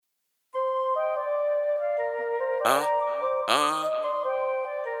Uh.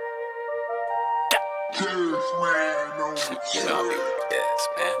 You know me, yes,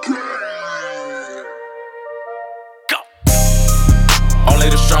 man. Go. Only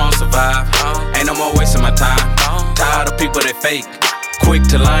the strong survive. Ain't no more wasting my time. Tired of people that fake. Quick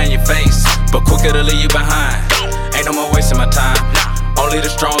to lie in your face, but quicker to leave you behind. Ain't no more wasting my time. Only the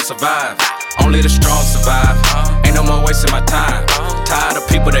strong survive. Only the strong survive. Ain't no more wasting my time. Tired of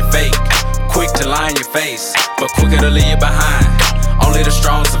people that fake. Quick to lie in your face, but quicker to leave you behind. Only the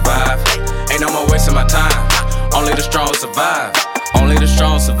strong survive. Ain't no more wasting my time. Only the strong survive. Only the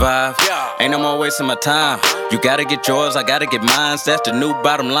strong survive. Ain't no more wasting my time. You gotta get yours, I gotta get mine. That's the new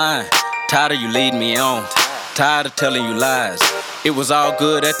bottom line. Tired of you leading me on. Tired of telling you lies. It was all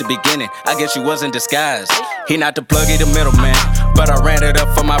good at the beginning. I guess you was in disguise. He not the plug, he the middleman. But I ran it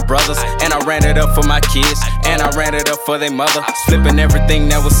up for my brothers, and I ran it up for my kids, and I ran it up for their mother. Flipping everything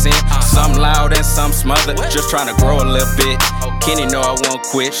that was sent. Some loud and some smothered. Just trying to grow a little bit. Kenny know I won't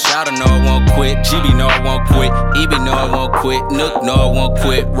quit. Shouter know I won't quit. GB know I won't quit. EB know I won't quit. Nook know I won't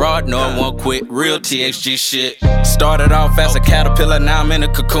quit. Rod know I won't quit. Real THG shit. Started off as a caterpillar, now I'm in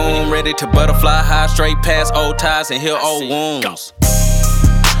a cocoon. Ready to butterfly high, straight past old ties and heal old wounds.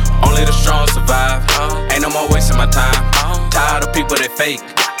 Only the strong survive. Ain't no more wasting my time. Tired of people that fake.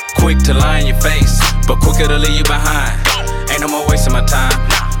 Quick to lie in your face, but quicker to leave you behind. Ain't no more wasting my time.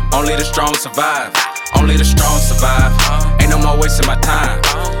 Only the strong survive. Only the strong survive. Ain't no more wasting my time.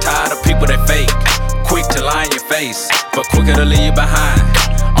 Tired of people that fake. Quick to lie in your face, but quicker to leave you behind.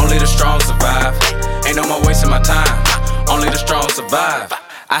 Only the strong survive. Ain't no more wasting my time. Only the strong survive.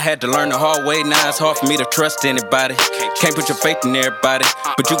 I had to learn the hard way, now it's hard for me to trust anybody. Can't put your faith in everybody,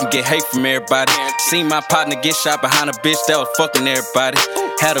 but you can get hate from everybody. Seen my partner get shot behind a bitch that was fucking everybody.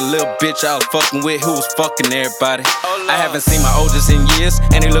 Had a little bitch I was fucking with who was fucking everybody. I haven't seen my oldest in years,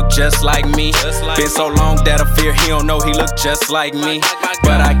 and he look just like me. Been so long that I fear he don't know he look just like me.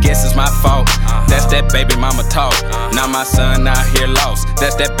 But I guess it's my fault, that's that baby mama talk. Now my son out here lost,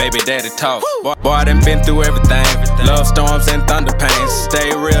 that's that baby daddy talk. Boy, I done been through everything, love storms and thunder pains.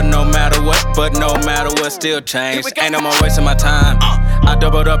 Stay real no matter what, but no matter what still change. Ain't no more wasting my time, I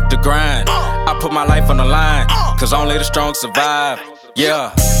doubled up the grind. I put my life on the line, cause only the strong survive.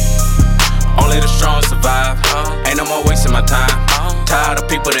 Yeah, only the strong survive. Ain't no more wasting my time. Tired of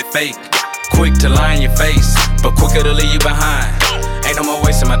people that fake. Quick to lie in your face, but quicker to leave you behind. Ain't no more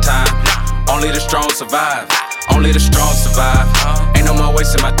wasting my time. Only the strong survive. Only the strong survive. Ain't no more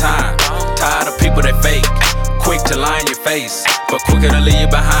wasting my time. Tired of people that fake. Quick to lie in your face, but quicker to leave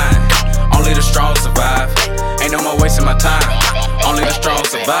you behind. Only the strong survive. Ain't no more wasting my time. Only the strong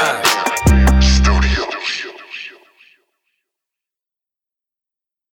survive.